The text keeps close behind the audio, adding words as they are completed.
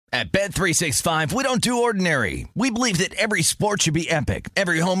At Bet365, we don't do ordinary. We believe that every sport should be epic.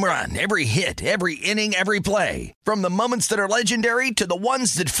 Every home run, every hit, every inning, every play. From the moments that are legendary to the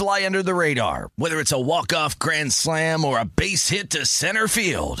ones that fly under the radar. Whether it's a walk-off grand slam or a base hit to center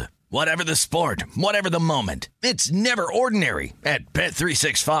field. Whatever the sport, whatever the moment. It's never ordinary at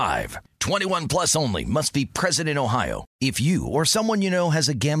Bet365. 21 plus only. Must be present in Ohio. If you or someone you know has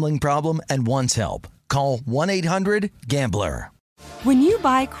a gambling problem and wants help, call 1-800-GAMBLER. When you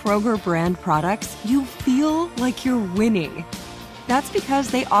buy Kroger brand products, you feel like you're winning. That's because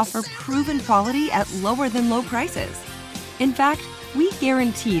they offer proven quality at lower than low prices. In fact, we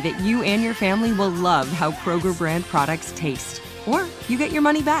guarantee that you and your family will love how Kroger brand products taste, or you get your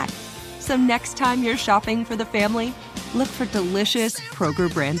money back. So next time you're shopping for the family, look for delicious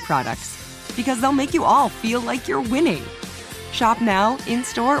Kroger brand products, because they'll make you all feel like you're winning. Shop now,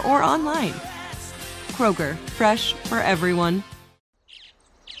 in-store, or online. Kroger, fresh for everyone.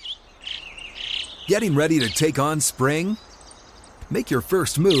 Getting ready to take on spring? Make your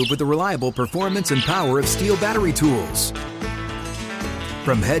first move with the reliable performance and power of Steel battery tools.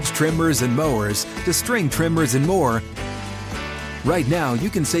 From hedge trimmers and mowers to string trimmers and more, right now you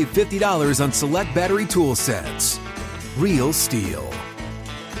can save $50 on select battery tool sets. Real Steel.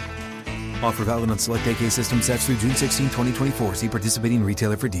 Offer valid on select AK system sets through June 16, 2024. See participating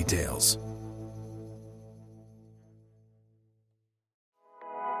retailer for details.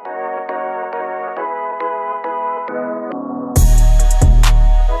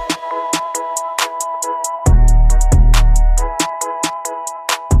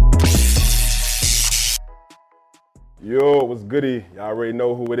 Yo, what's goody? Y'all already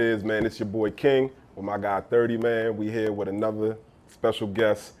know who it is, man. It's your boy King with my guy 30, man. We here with another special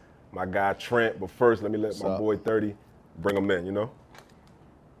guest, my guy Trent. But first, let me let my boy 30 bring him in, you know?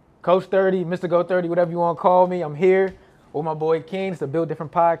 Coach 30, MrGo30, whatever you want to call me, I'm here with my boy King. It's a Build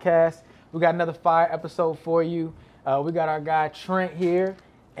Different podcast. We got another fire episode for you. We got our guy Trent here,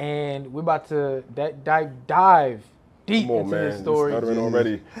 and we're about to dive deep into this story. Stuttering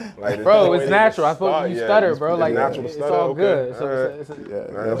already. Like, bro, it's natural. I thought you stutter, bro. Like, natural it's stutter, all good. Okay.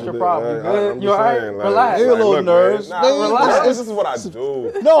 What's your problem? You good? You all right? Like, Relax. Maybe a little nerves. Relax. This is what I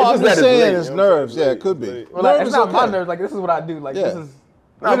do. No, I'm just saying late, it's nerves. Yeah, it could be. Relax. It's not my nerves. Like, this is what I do. Like, this is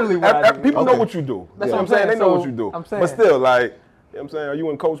literally what I do. People know what you do. That's what I'm saying. They know what you do. I'm saying. But still, like, you know what I'm saying? Are you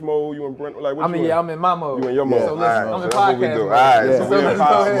in coach mode? You in Brent? Like, what I'm in my mode. You in your mode. So listen, I'm in that's what we podcast do. mode. All right, Yeah. so So we in let's go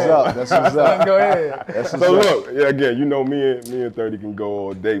podcast ahead. mode. That's what's up. Go ahead. That's what's So up. look, again, you know me and 30 can go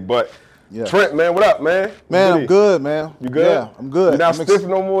all day, but Yeah. Trent, man, what up, man? Man, I'm good, man. You good? Yeah, I'm good. You're not stiff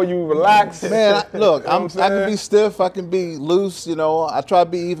no more. You relax. Man, look, You know I what can be stiff. I can be loose. You know, I try to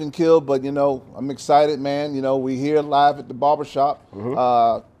be even killed, but you know, I'm excited, man. You know, we here live at the barbershop,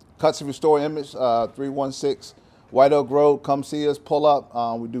 Cutz-N-Restore Image, 316 White Oak Road. Come see us. Pull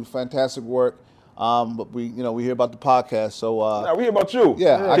up. We do fantastic work. But we hear about the podcast. So Now, we hear about you.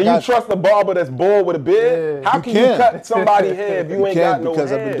 Yeah, Can you trust a barber that's bald with a beard? Yeah. How can you cut somebody's hair if you ain't got no because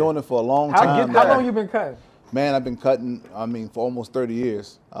hair? I've been doing it for a long time. How long you been cutting? Man, I've been cutting, for almost 30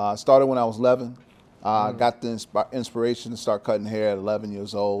 years. I started when I was 11. Got the inspiration to start cutting hair at 11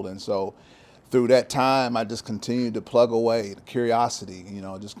 years old. And so through that time, I just continued to plug away, the curiosity,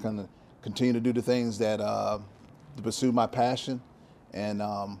 just kind of continue to do the things that, to pursue my passion. And,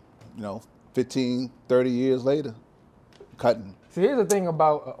 15, 30 years later, cutting. See, here's the thing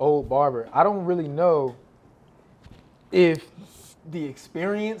about an old barber. I don't really know if the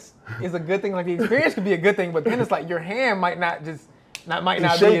experience is a good thing. Like, the experience could be a good thing, but then it's like your hand might not be as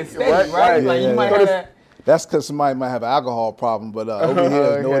steady, right? Like, you might have that. That's because somebody might have an alcohol problem, but over here,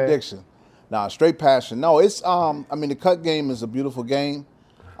 there's no addiction. Nah, straight passion. No, it's, the cut game is a beautiful game.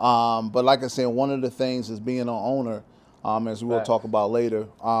 But like I said, one of the things is being an owner, as we will talk about later,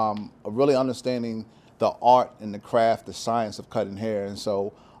 really understanding the art and the craft, the science of cutting hair. And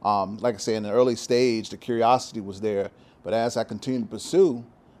so, like I said, in the early stage, the curiosity was there. But as I continued to pursue,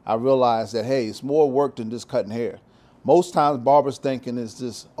 I realized that, hey, it's more work than just cutting hair. Most times barbers thinking is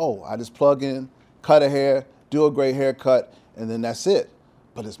just, I just plug in, cut a hair, do a great haircut, and then that's it.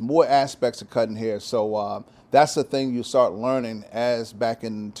 But it's more aspects of cutting hair. So that's the thing you start learning as back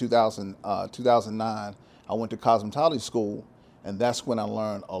in 2009, I went to cosmetology school, and that's when I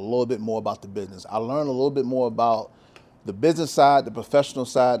learned a little bit more about the business. I learned a little bit more about the business side, the professional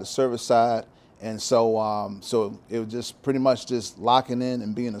side, the service side, and so it was just pretty much just locking in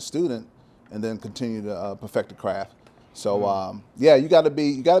and being a student, and then continue to perfect the craft. So you got to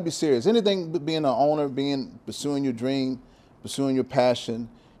be serious. Anything being an owner, pursuing your dream, pursuing your passion,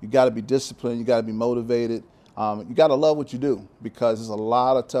 you got to be disciplined. You got to be motivated. You got to love what you do, because there's a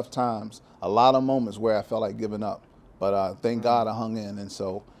lot of tough times, a lot of moments where I felt like giving up. But thank God I hung in. And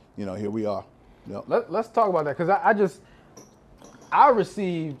so, here we are. Yep. Let's talk about that, because I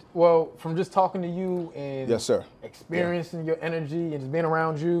received, well, from just talking to you and yes, sir. experiencing your energy and just being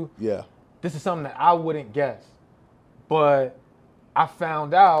around you. Yeah. This is something that I wouldn't guess. But I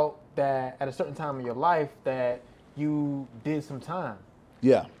found out that at a certain time in your life that you did some time.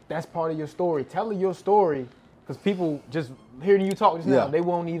 Yeah. That's part of your story. Tell your story, because people just hearing you talk just now, they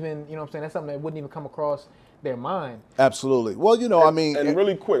won't even, you know what I'm saying, that's something that wouldn't even come across their mind. Absolutely. Well, And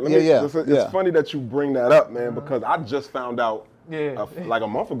really quick, it's funny that you bring that up, man, because I just found out like a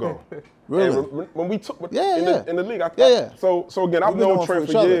month ago. Really? When we took in the league, So again, I've known Trent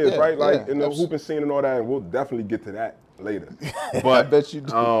for years, right? Like in the hooping scene and all that, and we'll definitely get to that later. But I bet you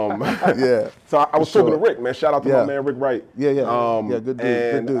do. Yeah. So I was talking to Rick, man. Shout out to my man Rick Wright. Yeah, good dude.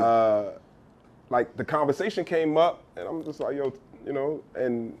 And good dude. like the conversation came up, and I'm just like,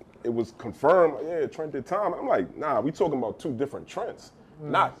 and it was confirmed. Yeah, Trent did time. I'm like, nah, we talking about two different Trents.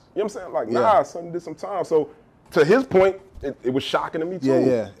 Not, you know what I'm saying? Like, nah, son did some time. So to his point, it was shocking to me too.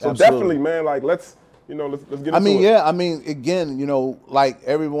 Yeah. So absolutely. definitely, man, like let's get into it. I mean, again, like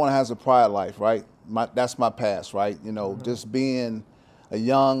everyone has a prior life, right? That's my past, right? Just being a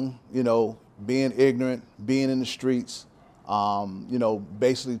young, being ignorant, being in the streets,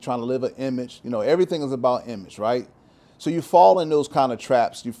 basically trying to live an image. Everything is about image, right? So you fall in those kind of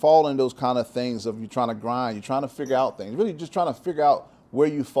traps. You fall in those kind of things of you trying to grind. You're trying to figure out things. Really just trying to figure out where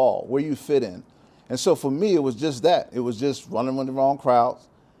you fall, where you fit in. And so for me, it was just that. It was just running with the wrong crowds,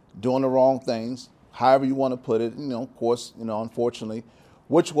 doing the wrong things, however you want to put it. Of course, unfortunately,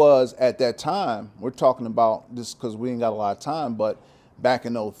 which was at that time, we're talking about this because we ain't got a lot of time, but back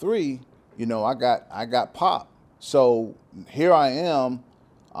in 2003, I got popped. So here I am.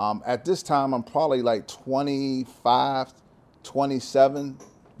 At this time, I'm probably like 25, 27,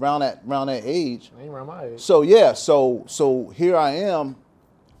 around that age. Ain't around my age. So yeah, so here I am,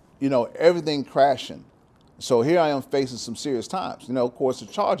 everything crashing. So here I am facing some serious times. Of course, the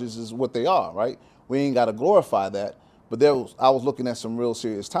charges is what they are, right? We ain't got to glorify that, but I was looking at some real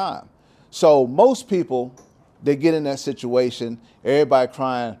serious time. So most people, they get in that situation, everybody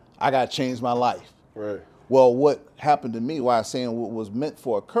crying, I got to change my life. Right. Well, what happened to me, why I'm saying what was meant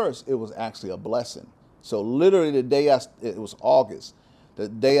for a curse, it was actually a blessing. So literally it was August, the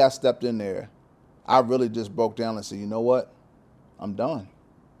day I stepped in there, I really just broke down and said, you know what? I'm done.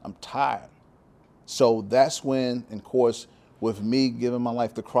 I'm tired. So that's when, of course, with me giving my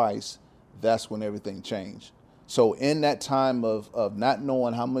life to Christ, that's when everything changed. So in that time of not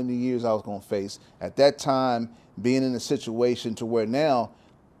knowing how many years I was going to face, at that time being in a situation to where now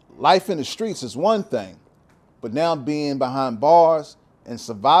life in the streets is one thing, but now being behind bars and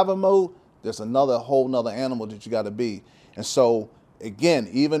survival mode, there's whole nother animal that you got to be. And so again,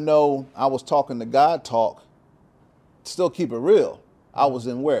 even though I was talking to God talk, still keep it real. I was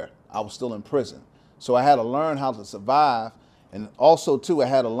in where? I was still in prison. So I had to learn how to survive. And also too, I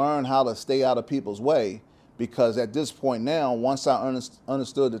had to learn how to stay out of people's way, because at this point now, once I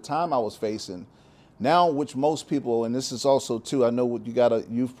understood the time I was facing, now, which most people, and this is also too, I know what you got a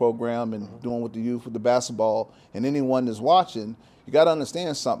youth program and doing with the youth with the basketball, and anyone that's watching, you got to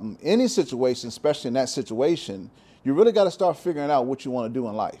understand something. Any situation, especially in that situation, you really got to start figuring out what you want to do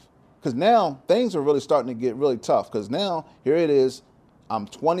in life. Because now things are really starting to get really tough. Because now, here it is, I'm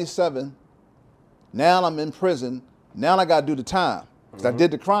 27, now I'm in prison, now I got to do the time. Because I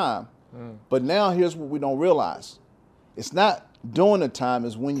did the crime. But now here's what we don't realize. It's not doing the time,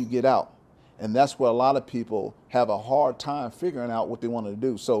 it's when you get out. And that's where a lot of people have a hard time figuring out what they want to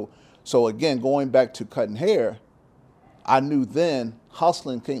do. So again, going back to cutting hair, I knew then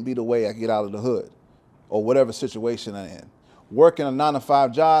hustling can't be the way I get out of the hood or whatever situation I'm in. Working a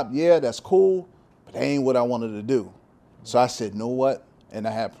 9-to-5 job, yeah, that's cool, but that ain't what I wanted to do. So I said, know what? And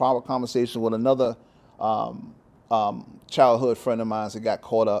I had a private conversation with another childhood friend of mine that got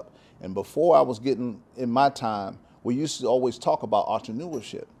caught up. And before I was getting in my time, we used to always talk about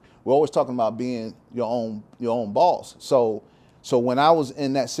entrepreneurship. We're always talking about being your own boss. So when I was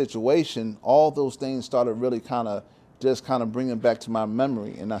in that situation, all those things started really kind of bringing back to my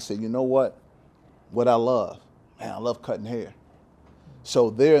memory. And I said, you know what? What I love, man, I love cutting hair. So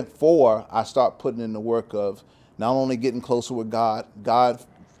therefore, I start putting in the work of not only getting closer with God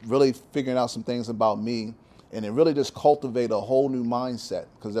really figuring out some things about me, and it really just cultivate a whole new mindset,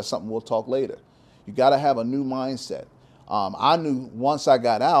 because that's something we'll talk later. You got to have a new mindset. I knew once I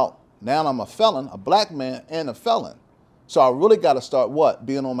got out, now I'm a felon, a black man and a felon. So I really got to start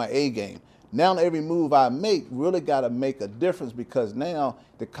being on my A game. Now every move I make really got to make a difference, because now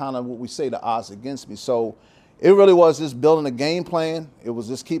the kind of what we say, the odds against me. So it really was just building a game plan. It was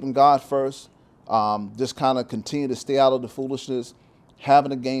just keeping God first, just kind of continue to stay out of the foolishness.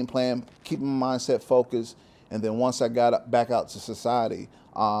 having a game plan, keeping my mindset focused, and then once I got back out to society,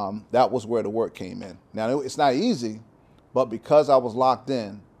 that was where the work came in. Now, it's not easy, but because I was locked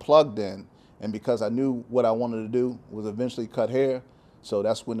in, plugged in, and because I knew what I wanted to do was eventually cut hair, so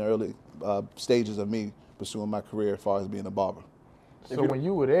that's when the early stages of me pursuing my career as far as being a barber. So when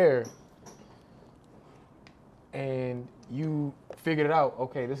you were there and you figured it out,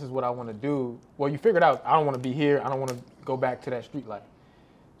 okay, this is what I want to do. Well, you figured out, I don't want to be here. I don't want to go back to that street life.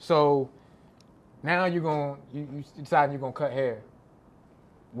 So now you decided you're going to cut hair.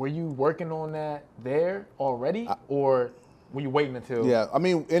 Were you working on that there already, or were you waiting until? Yeah, I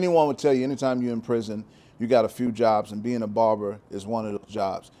mean, anyone would tell you anytime you're in prison, you got a few jobs, and being a barber is one of those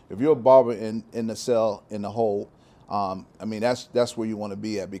jobs. If you're a barber in the cell, in the hole, I mean, that's where you want to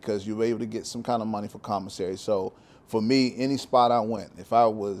be at, because you're able to get some kind of money for commissary. So for me, any spot I went, if I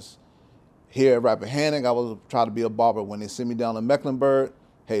was here at Rappahannock, I would try to be a barber. When they send me down to Mecklenburg,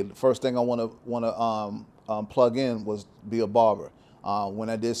 hey, the first thing I want to plug in was be a barber. When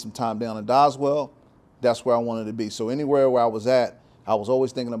I did some time down in Doswell, that's where I wanted to be. So anywhere where I was at, I was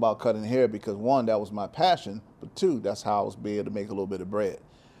always thinking about cutting hair because, one, that was my passion, but two, that's how I was able to make a little bit of bread.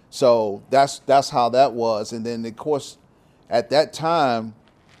 So that's how that was. And then, of course, at that time,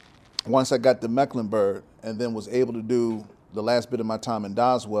 once I got to Mecklenburg and then was able to do the last bit of my time in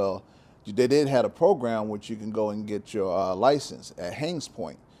Doswell, they did have a program which you can go and get your license at Haines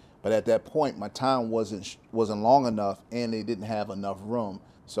Point. But at that point, my time wasn't long enough, and they didn't have enough room,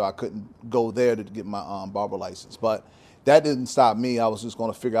 so I couldn't go there to get my barber license. But that didn't stop me. I was just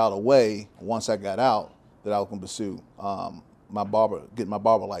going to figure out a way once I got out that I was going to pursue get my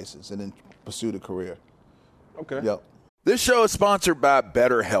barber license, and then pursue the career. Okay. Yep. This show is sponsored by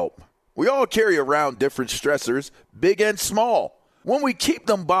BetterHelp. We all carry around different stressors, big and small. When we keep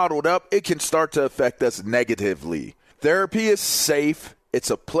them bottled up, it can start to affect us negatively. Therapy is safe. It's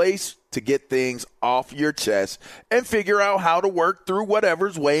a place to get things off your chest and figure out how to work through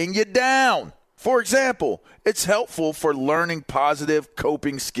whatever's weighing you down. For example, it's helpful for learning positive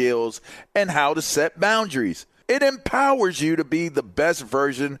coping skills and how to set boundaries. It empowers you to be the best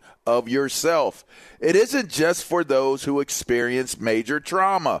version of yourself. It isn't just for those who experience major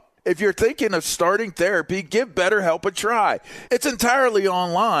trauma. If you're thinking of starting therapy, give BetterHelp a try. It's entirely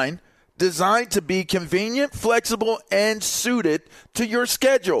online, designed to be convenient, flexible, and suited to your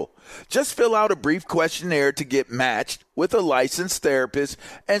schedule. Just fill out a brief questionnaire to get matched with a licensed therapist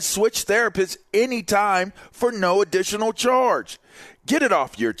and switch therapists anytime for no additional charge. Get it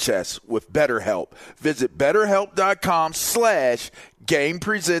off your chest with BetterHelp. Visit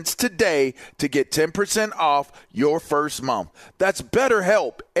BetterHelp.com/GamePresents today to get 10% off your first month. That's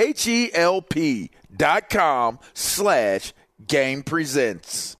BetterHelp,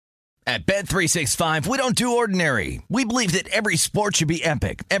 HELP.com/GamePresents. At Bet365, we don't do ordinary. We believe that every sport should be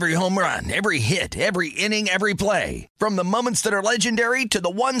epic. Every home run, every hit, every inning, every play. From the moments that are legendary to the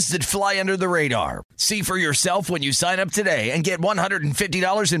ones that fly under the radar. See for yourself when you sign up today and get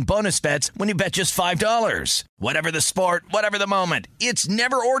 $150 in bonus bets when you bet just $5. Whatever the sport, whatever the moment, it's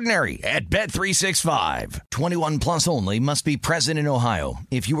never ordinary at Bet365. 21 plus only. Must be present in Ohio.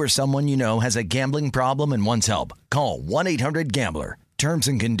 If you or someone you know has a gambling problem and wants help, call 1-800-GAMBLER. Terms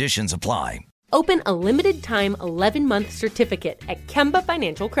and conditions apply. Open a limited-time 11-month certificate at Kemba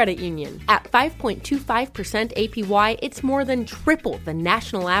Financial Credit Union. At 5.25% APY, it's more than triple the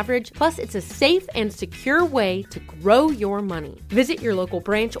national average, plus it's a safe and secure way to grow your money. Visit your local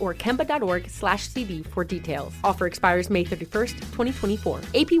branch or kemba.org/cb for details. Offer expires May 31st, 2024.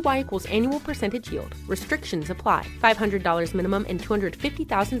 APY equals annual percentage yield. Restrictions apply. $500 minimum and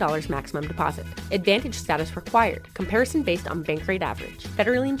 $250,000 maximum deposit. Advantage status required. Comparison based on bank rate average.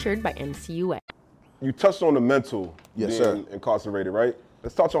 Federally insured by NCUA. You touched on the mental, Yes, being sir. incarcerated, right?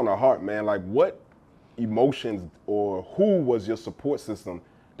 Let's touch on the heart, man. Like, what emotions or who was your support system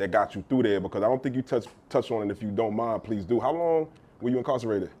that got you through there? Because I don't think you touched on it. If you don't mind, please do. How long were you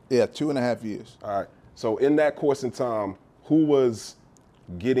incarcerated? Yeah, 2.5 years. All right. So in that course in time, who was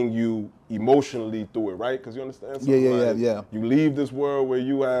getting you emotionally through it, right? Because you understand something? Yeah. You leave this world where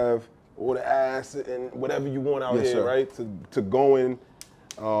you have all the ass and whatever you want out Yes, here, sir. right? To going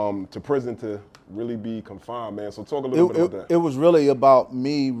to prison to really be confined, man. So talk a little bit about that. It was really about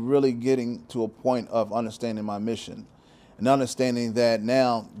me really getting to a point of understanding my mission and understanding that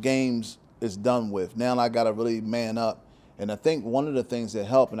now games is done with. Now I got to really man up. And I think one of the things that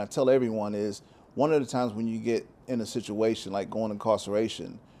help, and I tell everyone, is one of the times when you get in a situation like going to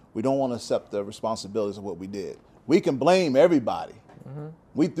incarceration, we don't want to accept the responsibilities of what we did. We can blame everybody. Mm-hmm.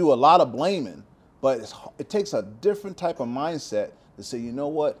 We do a lot of blaming, but it takes a different type of mindset to say, you know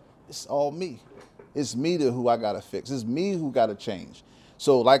what, it's all me. It's me who I got to fix. It's me who got to change.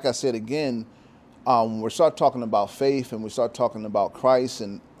 So like I said again, when we start talking about faith and we start talking about Christ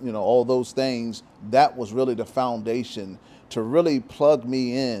and all those things, that was really the foundation to really plug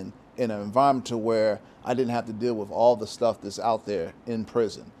me in an environment to where I didn't have to deal with all the stuff that's out there in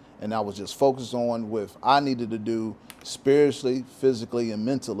prison. And I was just focused on what I needed to do spiritually, physically, and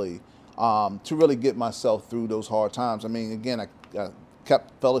mentally to really get myself through those hard times. I mean, again, I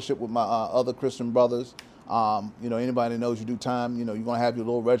kept fellowship with my other Christian brothers. Anybody that knows you do time, you're going to have your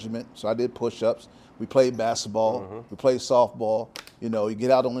little regiment. So I did push-ups. We played basketball. We played softball. You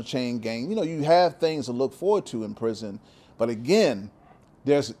get out on the chain gang. You have things to look forward to in prison. But again,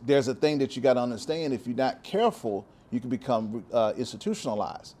 there's a thing that you got to understand. If you're not careful, you can become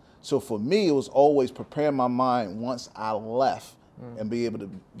institutionalized. So for me, it was always prepare my mind once I left and be able to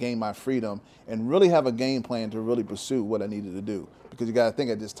gain my freedom and really have a game plan to really pursue what I needed to do. Because you got to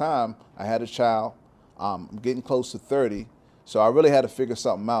think at this time, I had a child. I'm getting close to 30. So I really had to figure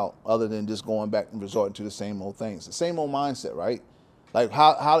something out other than just going back and resorting to the same old things. The same old mindset, right? Like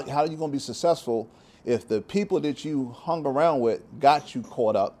how are you going to be successful if the people that you hung around with got you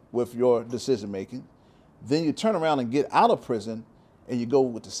caught up with your decision making? Then you turn around and get out of prison and you go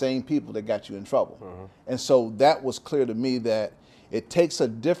with the same people that got you in trouble. And so that was clear to me that it takes a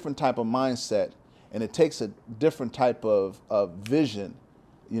different type of mindset and it takes a different type of vision,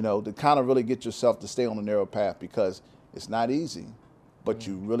 to kind of really get yourself to stay on the narrow path, because it's not easy, but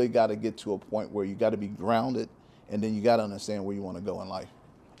you really got to get to a point where you got to be grounded, and then you got to understand where you want to go in life.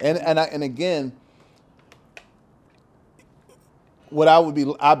 And again,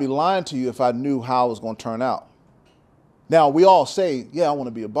 I'd be lying to you if I knew how it was going to turn out. Now, we all say, yeah, I want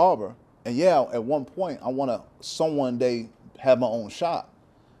to be a barber. And yeah, at one point, I want to one day have my own shop.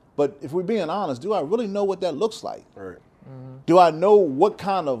 But if we're being honest, do I really know what that looks like? Right. Do I know what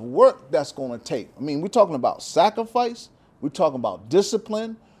kind of work that's going to take? I mean, we're talking about sacrifice. We're talking about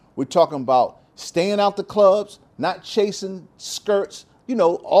discipline. We're talking about staying out the clubs, not chasing skirts,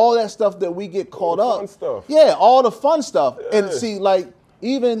 all that stuff that we get caught up. Fun stuff. Yeah, all the fun stuff. Yeah. And see,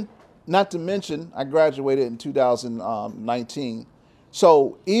 even, not to mention, I graduated in 2019.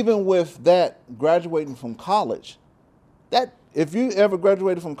 So even with that, graduating from college, that if you ever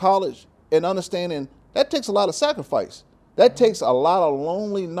graduated from college and understanding, that takes a lot of sacrifice. That takes a lot of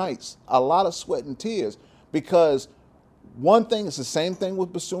lonely nights, a lot of sweat and tears, because one thing is the same thing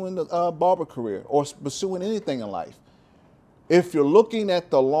with pursuing the barber career or pursuing anything in life. If you're looking at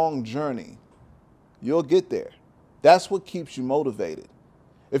the long journey, you'll get there. That's what keeps you motivated.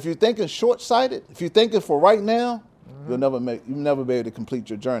 If you're thinking short-sighted, if you're thinking for right now, you'll never be able to complete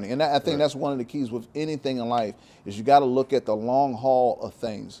your journey. And I think that's one of the keys with anything in life is you got to look at the long haul of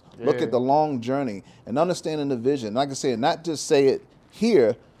things. Yeah. Look at the long journey and understanding the vision. Like I said, not just say it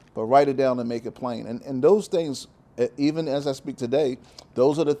here, but write it down and make it plain. And those things, even as I speak today,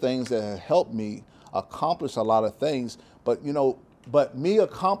 those are the things that have helped me accomplish a lot of things. But me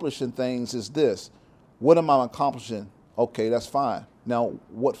accomplishing things is this. What am I accomplishing? Okay, that's fine. Now,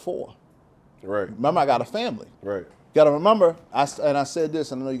 what for? Right. Remember, I got a family. Right. Got to remember, I said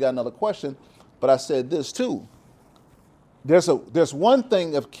this, and I know you got another question, but I said this too. There's one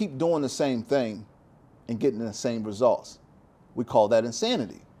thing of keep doing the same thing and getting the same results. We call that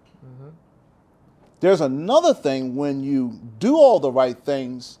insanity. There's another thing when you do all the right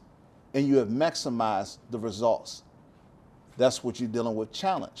things and you have maximized the results. That's what you're dealing with,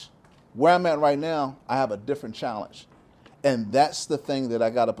 challenge. Where I'm at right now, I have a different challenge. And that's the thing that I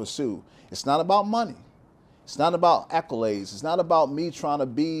got to pursue. It's not about money. It's not about accolades. It's not about me trying to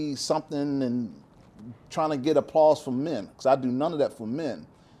be something and trying to get applause from men, because I do none of that for men.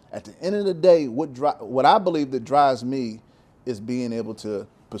 At the end of the day, what I believe that drives me is being able to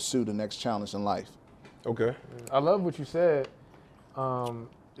pursue the next challenge in life. Okay. I love what you said.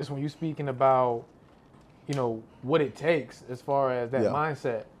 Just when you're speaking about, what it takes as far as that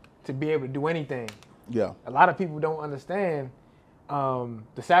mindset to be able to do anything. Yeah. A lot of people don't understand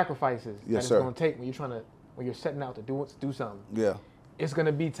the sacrifices that it's going to take when you're setting out to do something. Yeah. It's going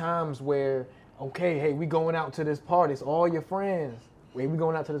to be times where, okay, hey, we going out to this party. It's all your friends. Hey, we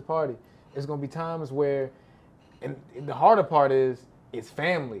going out to this party. It's going to be times where, and the harder part is, it's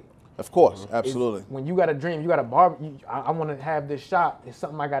family. Of course, absolutely. When you got a dream, you got a bar. I want to have this shop. It's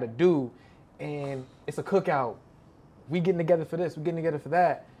something I got to do, and it's a cookout. We getting together for this. We getting together for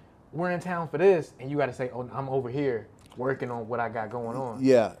that. We're in town for this, and you got to say, "Oh, I'm over here working on what I got going on."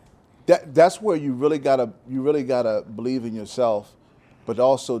 Yeah, that's where you really gotta believe in yourself, but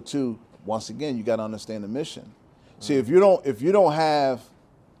also too, once again, you gotta understand the mission. See, if you don't have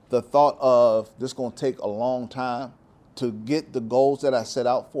the thought of this gonna take a long time to get the goals that I set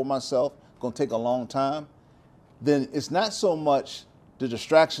out for myself, gonna take a long time, then it's not so much the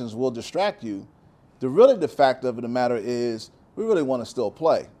distractions will distract you. The fact of the matter is we really want to still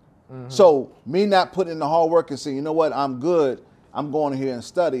play. So me not putting in the hard work and saying, you know what, I'm good, I'm going here and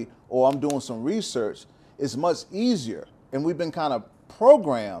study, or I'm doing some research, is much easier. And we've been kind of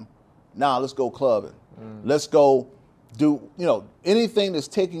programmed, now let's go clubbing. Let's go do, anything that's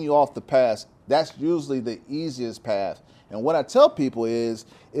taking you off the path, that's usually the easiest path. And what I tell people is,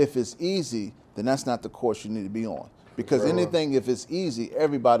 if it's easy, then that's not the course you need to be on. Because anything, if it's easy,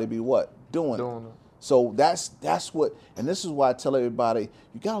 everybody be what? Doing it. So that's what, and this is why I tell everybody,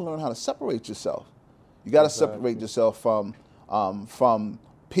 you got to learn how to separate yourself. You got to separate yourself from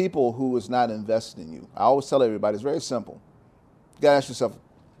people who is not invested in you. I always tell everybody, it's very simple. You got to ask yourself,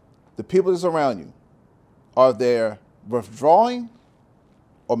 the people that's around you, are they withdrawing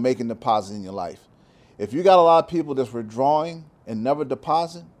or making deposits in your life? If you got a lot of people that's withdrawing and never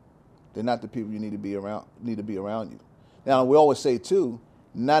deposit, they're not the people you need to be around you. Now, we always say, too,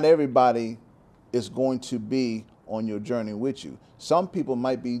 not everybody is going to be on your journey with you. Some people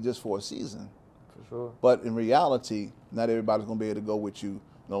might be just for a season. For sure. But in reality, not everybody's going to be able to go with you in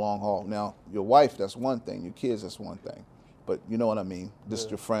the long haul. Now, your wife, that's one thing. Your kids, that's one thing. But you know what I mean. Just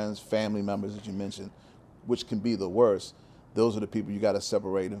your friends, family members that you mentioned, which can be the worst. Those are the people you got to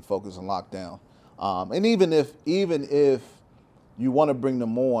separate and focus and lock down. And even if you want to bring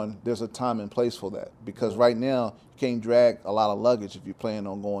them on, there's a time and place for that. Because right now, you can't drag a lot of luggage if you plan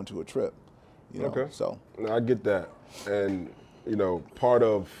on going to a trip. Okay. So no, I get that. And, part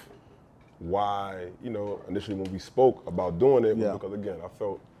of why, initially when we spoke about doing it was because, again, I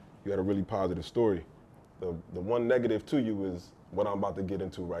felt you had a really positive story. The one negative to you is what I'm about to get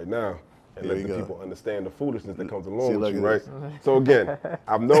into right now. And let the people understand the foolishness that comes along with you, right? So again,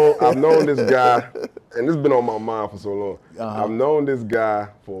 I've known this guy, and this has been on my mind for so long. I've known this guy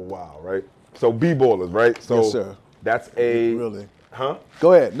for a while, right? So B-ballers, right? So yes, sir. That's a really. Huh?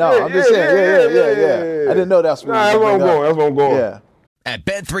 Go ahead. No, I'm just saying. Yeah. I didn't know that's where that's where I'm going. That's where I'm going. Yeah. At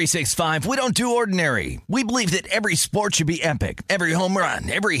Bet365, we don't do ordinary. We believe that every sport should be epic. Every home run,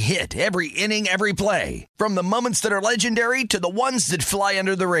 every hit, every inning, every play. From the moments that are legendary to the ones that fly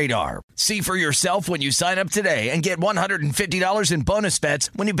under the radar. See for yourself when you sign up today and get $150 in bonus bets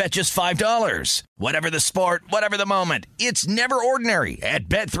when you bet just $5. Whatever the sport, whatever the moment, it's never ordinary at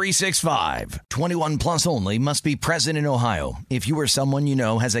Bet365. 21 plus only. Must be present in Ohio. If you or someone you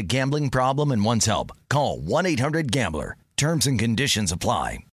know has a gambling problem and wants help, call 1-800-GAMBLER. Terms and conditions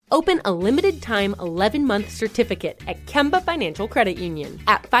apply. Open a limited-time 11-month certificate at Kemba Financial Credit Union.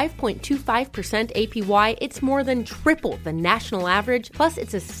 At 5.25% APY, it's more than triple the national average, plus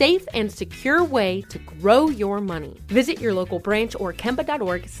it's a safe and secure way to grow your money. Visit your local branch or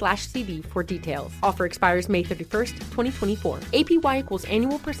kemba.org/CD for details. Offer expires May 31st, 2024. APY equals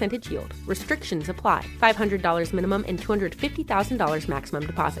annual percentage yield. Restrictions apply. $500 minimum and $250,000 maximum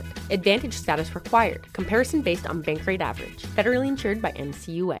deposit. Advantage status required. Comparison based on bank rate average. Federally insured by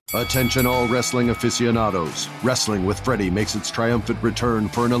NCUA. Attention all wrestling aficionados. Wrestling with Freddie makes its triumphant return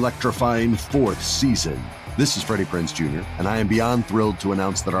for an electrifying 4th season. This is Freddie Prinze Jr., and I am beyond thrilled to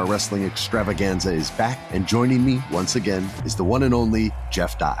announce that our wrestling extravaganza is back, and joining me once again is the one and only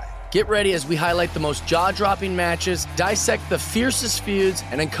Jeff Dye. Get ready as we highlight the most jaw-dropping matches, dissect the fiercest feuds,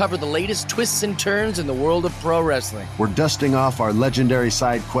 and uncover the latest twists and turns in the world of pro wrestling. We're dusting off our legendary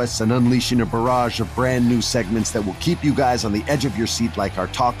side quests and unleashing a barrage of brand new segments that will keep you guys on the edge of your seat like our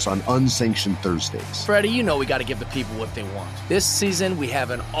talks on Unsanctioned Thursdays. Freddie, you know we got to give the people what they want. This season, we have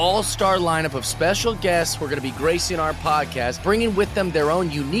an all-star lineup of special guests who are going to be gracing our podcast, bringing with them their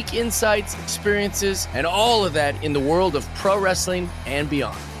own unique insights, experiences, and all of that in the world of pro wrestling and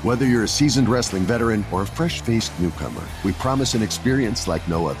beyond. Whether you're a seasoned wrestling veteran or a fresh-faced newcomer, we promise an experience like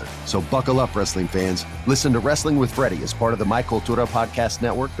no other. So buckle up, wrestling fans. Listen to Wrestling with Freddie as part of the My Cultura Podcast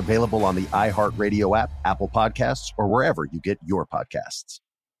Network, available on the iHeartRadio app, Apple Podcasts, or wherever you get your podcasts.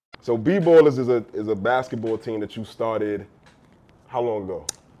 So B-Ballers is a basketball team that you started how long ago?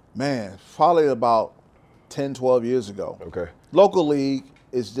 Man, probably about 10, 12 years ago. Okay. Local league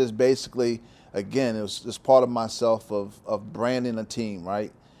is just basically, again, it was just part of myself of branding a team,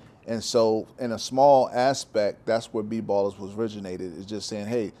 right? And so in a small aspect, that's where B-Ballers was originated. It's just saying,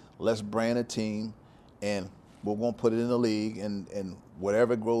 hey, let's brand a team and we're going to put it in the league and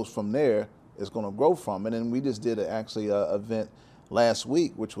whatever grows from there is going to grow from. And then we just did actually an event last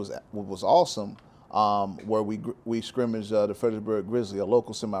week, which was awesome, where we scrimmaged the Fredericksburg Grizzly, a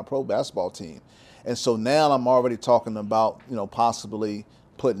local semi-pro basketball team. And so now I'm already talking about, possibly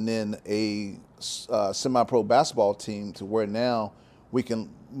putting in a semi-pro basketball team to where now we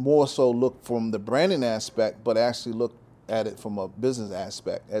can more so look from the branding aspect, but actually look at it from a business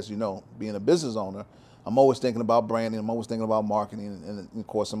aspect. As you know, being a business owner, I'm always thinking about branding. I'm always thinking about marketing, and of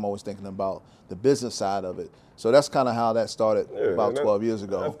course, I'm always thinking about the business side of it. So that's kind of how that started about 12 years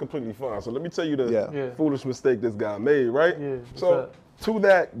ago. That's completely fine. So let me tell you the foolish mistake this guy made, right? Yeah. So to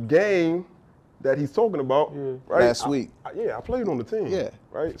that game that he's talking about, right? Last week. I played on the team. Yeah.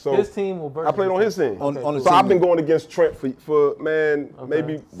 Right. So his team will versus I played on his team. On the so team. I've been going against Trent for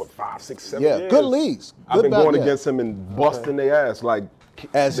maybe 5, 6, 7 years. Yeah, good leagues. I've been going against him and busting their ass like.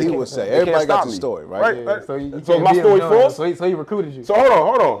 As he would say, everybody got the story, right? Right. So is my story false? So he recruited you. So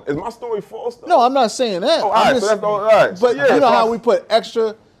hold on. Is my story false? Though? No, I'm not saying that. Oh, all right. So that's all right. But you know how we put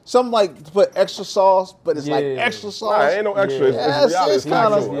extra. Some like to put extra sauce, but it's like extra sauce. Nah, ain't no extra. It's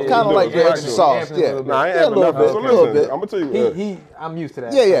kind of like the extra sauce. Yeah, nah, I ain't a little bit. So a little bit. I'm gonna tell you. I'm used to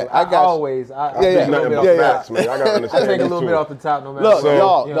that. Yeah, I got always. I nothing but facts, man. I gotta understand. I take a little bit off the top, no matter. Look, what.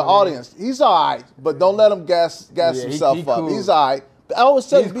 y'all, the audience, he's all right, but don't let him gas himself up. He's all right. I always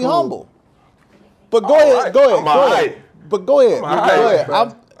say be humble. But go ahead. But go ahead.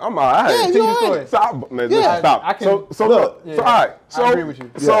 I'm all right. Yeah, you all right. Stop. Stop. So look. So all right. So I agree with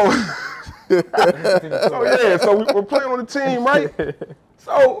you. So we're playing on the team, right?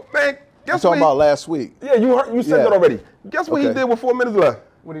 So man, guess what? Talking about last week. Yeah, you said that already. Guess what he did with 4 minutes left?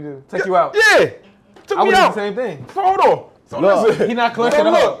 What did he do? Take you out? Yeah. Took me out. The same thing. So hold on. So listen. He not clutching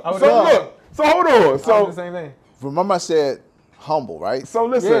up. So hold on. So the same thing. Remember I said humble, right? So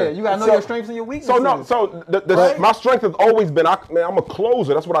listen. Yeah, you gotta know your strengths and your weaknesses. So my strength has always been, I'm a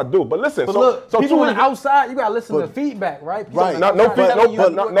closer. That's what I do. But listen. But look, people on the outside, you gotta listen to feedback, right? Right.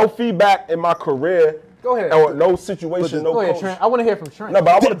 No feedback in my career. Go ahead. Or no situation, no coach. Go ahead, Trent. I want to hear from Trent. No,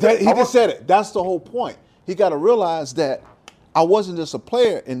 but he just said it. That's the whole point. He got to realize that I wasn't just a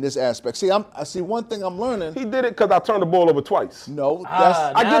player in this aspect. See, I see one thing I'm learning. He did it because I turned the ball over twice. No,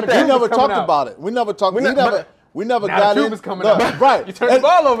 I get that. We never talked about it. We never talked. We never got in. Coming out. Right. You turned the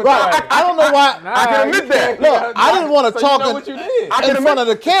ball over. Right. I don't know why. I can admit that. Look, I didn't want to talk in front of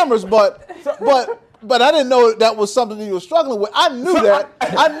the cameras, but I didn't know that was something he was struggling with. I knew that.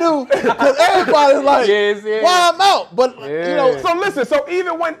 I knew because everybody's like, why I'm out? But you know. So listen. So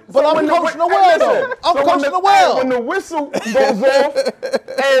even when. But I'm coaching the well though. I'm coaching the well. When the whistle goes off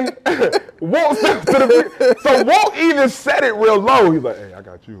and Walt steps to the. So Walt even said it real low. He's like, "Hey, I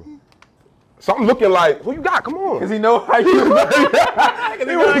got you." So I'm looking like, who you got? Come on. Because he know how you He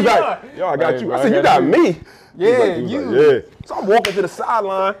was like, yo, I got you. I said, you got me. Yeah, yeah. So I'm walking to the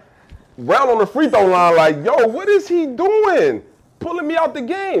sideline, round on the free throw line like, yo, what is he doing? Pulling me out the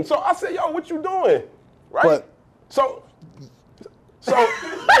game. So I said, yo, what you doing? Right? But, so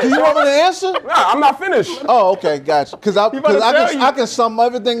do you want me to answer? Nah, I'm not finished. Oh, okay, gotcha. Because I can sum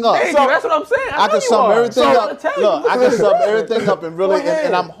everything up. Hey, so that's what I'm saying. I can sum everything up. Look, I can sum everything up and really,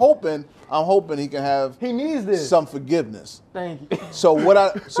 and I'm hoping he can have. He needs this. Some forgiveness. Thank you. So what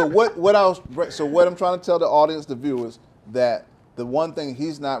I'm trying to tell the audience, the viewers, that the one thing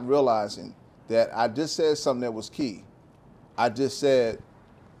he's not realizing that I just said something that was key. I just said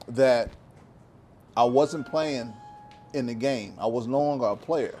that I wasn't playing in the game. I was no longer a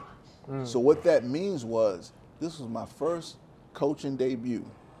player. So what that means was this was my first coaching debut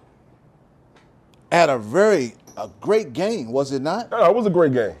at a great game, was it not? No, it was a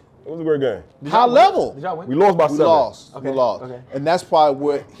great game. It was a great game. High level. Did y'all win? We lost by 7. We lost. Okay. And that's probably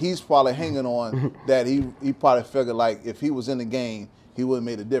where he's probably hanging on that he probably figured like if he was in the game, he would have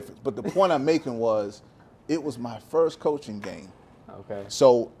made a difference. But the point I'm making was it was my first coaching game. Okay.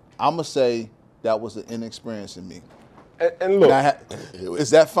 So I'm going to say that was an inexperience in me. And look,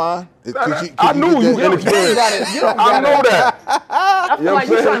 is that fine? I knew you inexperienced. I know that. I feel like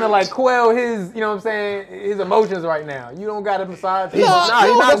you're trying to like quell his, you know what I'm saying, his emotions right now. You don't got to massage him. Nah,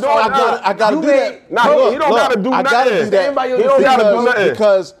 he's not doing that. I got to do that. Nah, he don't got to do nothing. I got to do that. He don't got to do nothing.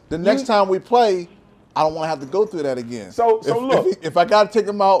 Because the next time we play, I don't want to have to go through that again. So look. If I got to take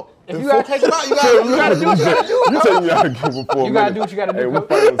him out. If you got to take him out, you got to do what you got to do. You tell me how to give him 4 minutes. You got to do what you got to do. Hey, we're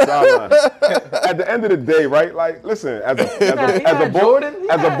playing on the sideline. At the end of the day, right? Like, listen, as a ball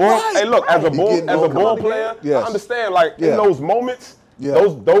player, I understand. Like in those moments,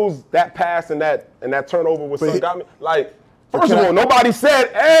 that pass and that turnover with son got me. Like, first of all, nobody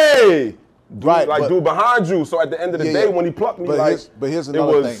said, "Hey." Dude behind you. So at the end of the day, when he plucked me, but here's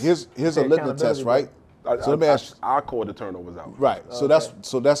another thing. Here's a litmus test, right? So let me ask you. I call the turnovers out. Right. So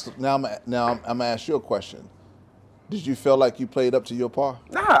that's now I'm gonna ask you a question. Did you feel like you played up to your par?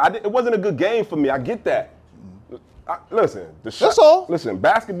 Nah, it wasn't a good game for me. I get that. Listen, that's all. Listen,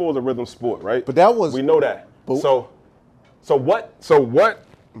 basketball is a rhythm sport, right? But that was we know that. So what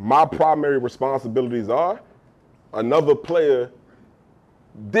my primary responsibilities are? Another player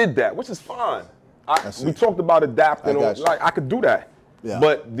did that, which is fine. We talked about adapting. I could do that.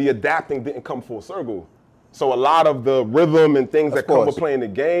 but the adapting didn't come full circle. So a lot of the rhythm and things that come with playing the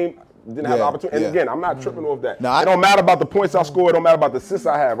game didn't have the opportunity. And again, I'm not tripping off that. It don't matter about the points I score. It don't matter about the assists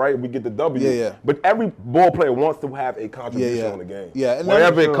I have, right? We get the W. But every ball player wants to have a contribution on the game. And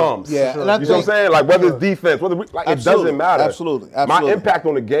wherever it comes. And you know what I'm saying? Like whether it's defense, whether it doesn't matter. Absolutely. My impact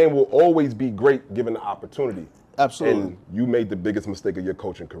on the game will always be great given the opportunity. Absolutely. And you made the biggest mistake of your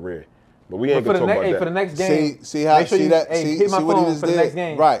coaching career. But we ain't gonna talk about that. For the next game, see what he just did.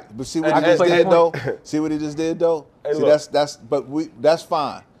 Did? Right, but see what he just did though. See what he just did though. Hey, see, that's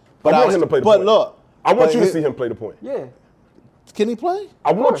fine. But I want him to play the point. But look, I want you to see him play the point. Yeah. Can he play?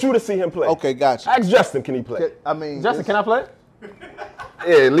 I want you to see him play. Okay, gotcha. Ask Justin, can he play? I mean, Justin, can I play?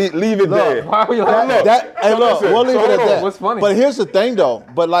 Yeah, leave it there. Why are you like that? Hey, look, we'll leave it at that. What's funny? But here's the thing, though.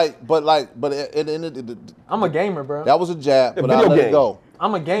 I'm a gamer, bro. That was a jab, but I let it go.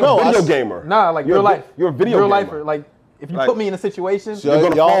 I'm a gamer. No, video gamer. Nah, like real life. You're a video real gamer. lifer. Like if you put me in a situation,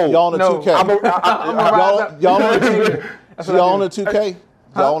 y'all on the 2K. Y'all on the 2K.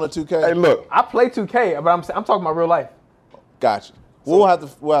 Y'all on the 2K. Hey, look. I play 2K, but I'm talking about real life. Gotcha. We'll have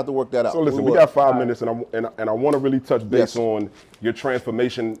to work that out. So listen, we got 5 minutes, and I want to really touch base on your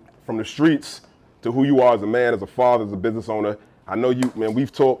transformation from the streets to who you are as a man, as a father, as a business owner. I know you, man.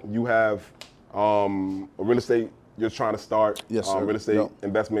 We've talked. You have a real estate. You're trying to start real estate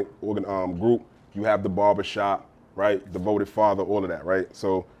investment group. You have the barber shop, right? Devoted father, all of that, right?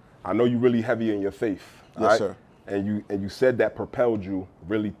 So I know you're really heavy in your faith. Yes, sir. And you said that propelled you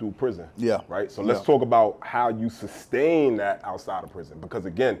really through prison. Yeah. Right? So let's talk about how you sustain that outside of prison. Because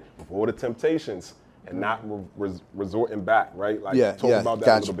again, with all the temptations and not resorting back, right? Like talk about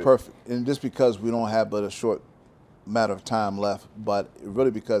that a little bit. Perfect. And just because we don't have but a short matter of time left, but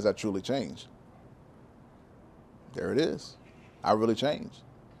really because I truly changed. There it is. I really changed.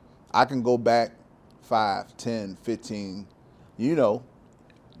 I can go back 5, 10, 15. You know,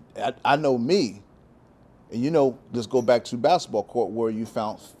 I know me. And you know, just go back to basketball court where you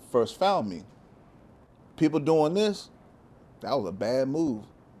first found me. People doing this, that was a bad move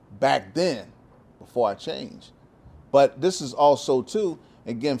back then before I changed. But this is also too,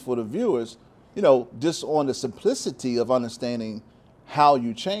 again, for the viewers, you know, just on the simplicity of understanding how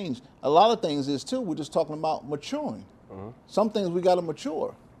you change. A lot of things is too, we're just talking about maturing. Some things we got to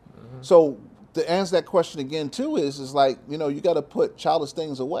mature. So to answer that question again too is like, you know, you got to put childish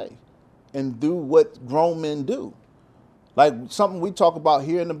things away and do what grown men do. Like something we talk about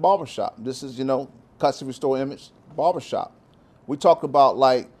here in the barbershop. This is, you know, Cutz-N-Restore image, barbershop. We talk about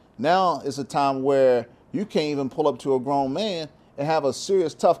like, now is a time where you can't even pull up to a grown man and have a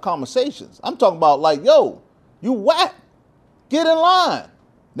serious, tough conversations. I'm talking about like, yo, you whack, get in line.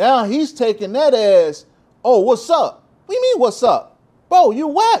 Now he's taking that as, oh, what's up? What do you mean, what's up? Bro, you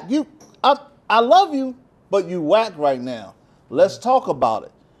whack. I love you, but you whack right now. Let's talk about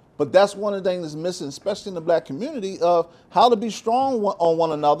it. But that's one of the things that's missing, especially in the black community, of how to be strong on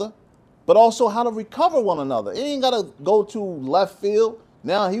one another, but also how to recover one another. It ain't got to go to left field.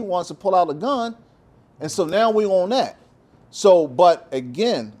 Now he wants to pull out a gun. And so now we on that. So, but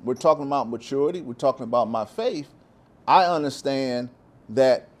again, we're talking about maturity. We're talking about my faith. I understand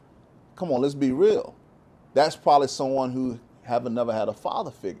that, come on, let's be real. That's probably someone who never had a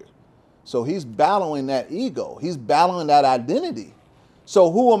father figure. So he's battling that ego. He's battling that identity.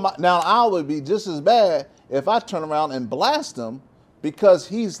 So who am I? Now I would be just as bad if I turn around and blast him because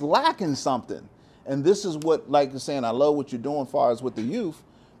he's lacking something. And this is what, like you're saying, I love what you're doing as far as with the youth,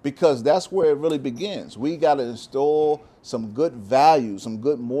 because that's where it really begins. We got to install some good values, some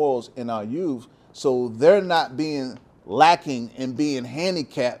good morals in our youth so they're not being lacking and being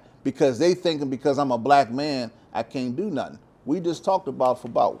handicapped because they thinking because I'm a black man, I can't do nothing. We just talked about for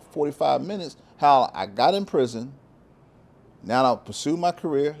about 45 minutes how I got in prison. Now I pursue my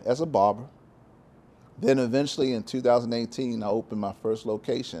career as a barber. Then eventually in 2018, I opened my first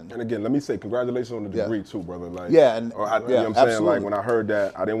location. And again, let me say congratulations on the degree too, brother. Like, you know what I'm saying? absolutely. Like when I heard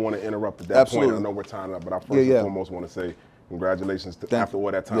that, I didn't want to interrupt at that point. I know we're tying up, but I first and foremost want to say congratulations after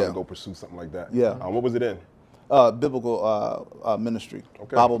all that time to go pursue something like that. Yeah. What was it in? Biblical ministry,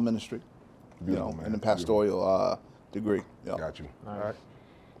 Bible ministry. Beautiful, you know, man. and the pastoral degree. Yeah. Got you. All right.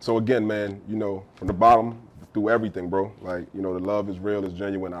 So again, man, you know, from the bottom through everything, bro. Like, you know, the love is real, it's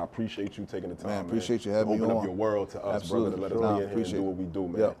genuine. I appreciate you taking the time, man. Appreciate you having me on. Open up your world to us, brother, to let us be in here and do what we do,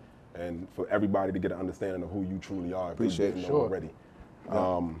 man. And for everybody to get an understanding of who you truly are. Appreciate it. Already.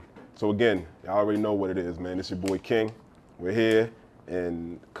 So again, y'all already know what it is, man. It's your boy King. We're here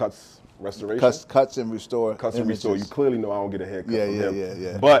in Cutz-N-Restore. Cutz-N-Restore. Cutz-N-Restore. You clearly know I don't get a haircut from him.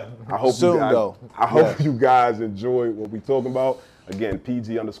 Yeah. But I hope you guys enjoy what we're talking about. Again,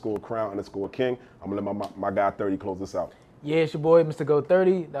 PG_crown_king. I'm gonna let my guy 30 close this out. Yeah, it's your boy,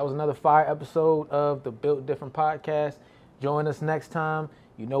 MrGo30. That was another fire episode of the Built Different podcast. Join us next time.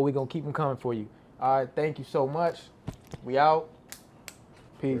 You know we're going to keep them coming for you. All right, thank you so much. We out.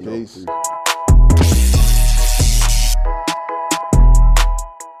 Peace.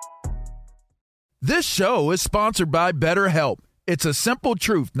 This show is sponsored by BetterHelp. It's a simple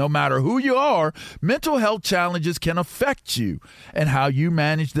truth. No matter who you are, mental health challenges can affect you, and how you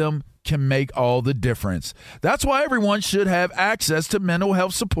manage them can make all the difference. That's why everyone should have access to mental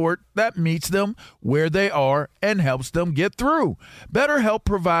health support that meets them where they are and helps them get through. BetterHelp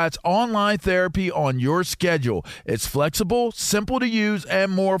provides online therapy on your schedule. It's flexible, simple to use,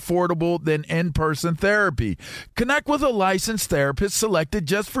 and more affordable than in-person therapy. Connect with a licensed therapist selected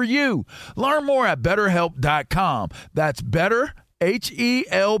just for you. Learn more at BetterHelp.com. That's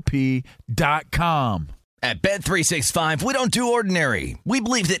BetterHelp.com. At Bet365, we don't do ordinary. We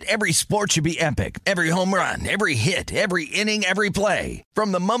believe that every sport should be epic. Every home run, every hit, every inning, every play.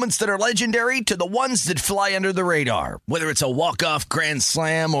 From the moments that are legendary to the ones that fly under the radar. Whether it's a walk-off grand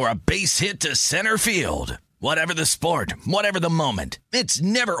slam or a base hit to center field. Whatever the sport, whatever the moment. It's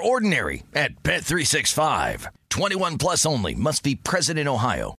never ordinary at Bet365. 21 plus only. Must be present in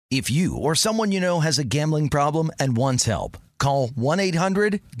Ohio. If you or someone you know has a gambling problem and wants help, call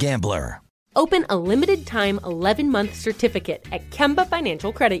 1-800-GAMBLER. Open a limited-time 11-month certificate at Kemba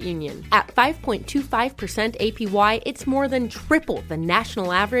Financial Credit Union. At 5.25% APY, it's more than triple the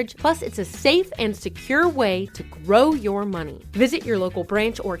national average, plus it's a safe and secure way to grow your money. Visit your local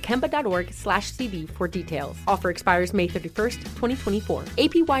branch or kemba.org/CD for details. Offer expires May 31st, 2024.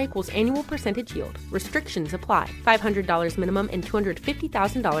 APY equals annual percentage yield. Restrictions apply. $500 minimum and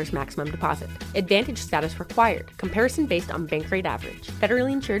 $250,000 maximum deposit. Advantage status required. Comparison based on bank rate average.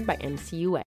 Federally insured by NCUA.